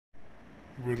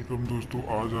Welcome दोस्तों,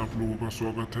 आज आप लोगों का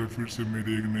स्वागत है फिर से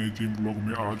मेरे एक नए जिम ब्लॉग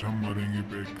में। आज हम मारेंगे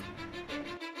back.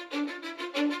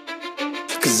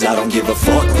 Cause I don't give a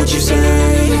fuck what you say.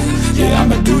 Yeah,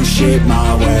 I'ma do shit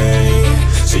my way.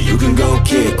 So you can go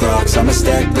kick rocks, I'ma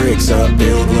stack bricks up,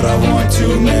 build what I want to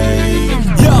make.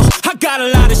 Yo, I got a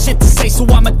lot of shit to say, so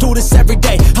I'ma do this every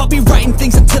day. I'll be writing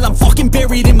things until I'm fucking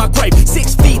buried in my grave.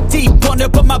 6 feet deep under,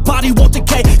 but my body won't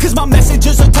decay. Cause my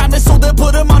messages are timeless, so they'll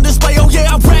put them on display. Oh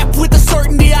yeah, I rap with a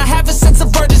certainty, I have a sense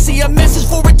of urgency. A message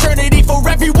for eternity, for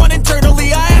everyone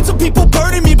internally. I had some people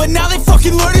burning me, but now they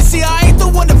fucking learn to see I ain't the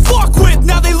one to fuck with.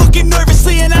 Now they looking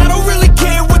nervously, and I don't really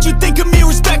care what you think of me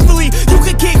respectfully. You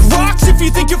can kick rocks if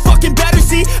you think you're fucking better,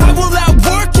 see. I will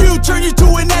outwork you, turn you to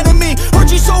an enemy.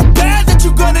 Hurt you so bad that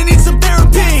you're gonna need some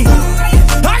therapy.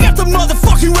 I got the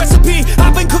motherfucking recipe.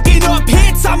 I've been cooking up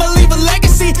hits, I'ma leave a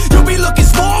legacy. You'll be looking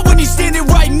small when you're standing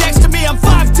right next to me. I'm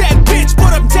 5'10", bitch,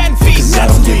 but I'm 10 feet. Cause I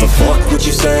don't give a fuck what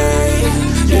you say.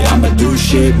 Yeah, I'ma do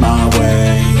shit my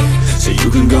way. So you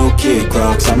can go kick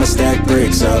rocks, I'ma stack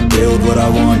bricks up, build what I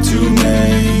want to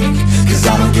make. Cause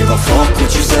I don't give a fuck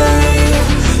what you say.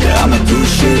 Yeah, I'ma do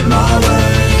shit my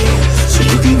way. So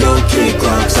you can go kick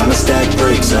rocks, I'ma stack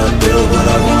bricks up, build what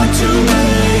I want to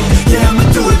make. Yeah,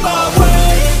 I'ma do it my way.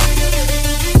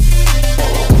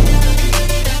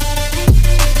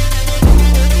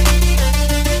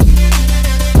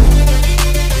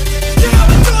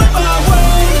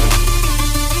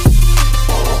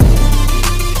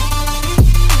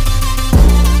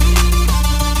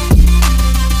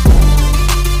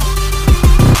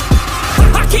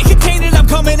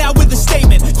 Coming out with a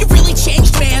statement. You really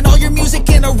changed, man, all your music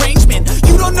and arrangement.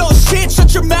 You don't know shit,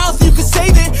 shut your mouth, you can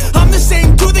save it. I'm the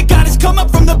same dude that got his come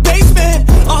up from the basement.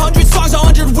 100 songs,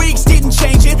 100 weeks, didn't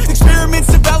change it.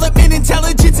 Experiments, development,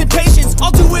 intelligence, and patience.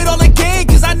 I'll do it all again,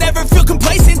 cause I never feel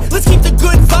complacent. Let's keep the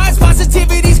good vibes,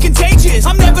 positivity's contagious.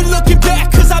 I'm never looking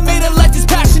back, cause I made a life that's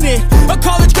passionate. A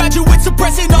college graduate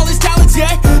suppressing all his talents,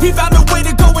 yeah. He found a way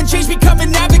to go and change, become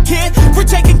an advocate. For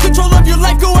taking control of your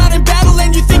life, go out and battle.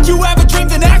 And you think you have a dream,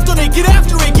 then act on it, get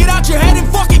after it. Get out your head and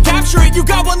fucking capture it. You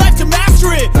got one life to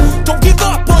master it. Don't give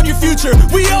up on your future,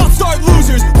 we all start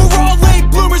losers. We're all late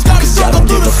bloomers, gotta struggle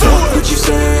through the sewer. I don't give a fuck what you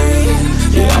say.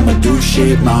 Yeah, I'ma do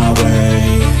shit my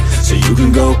way. So you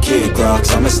can go kick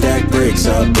rocks, I'ma stack bricks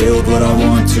up, build what I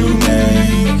want to make.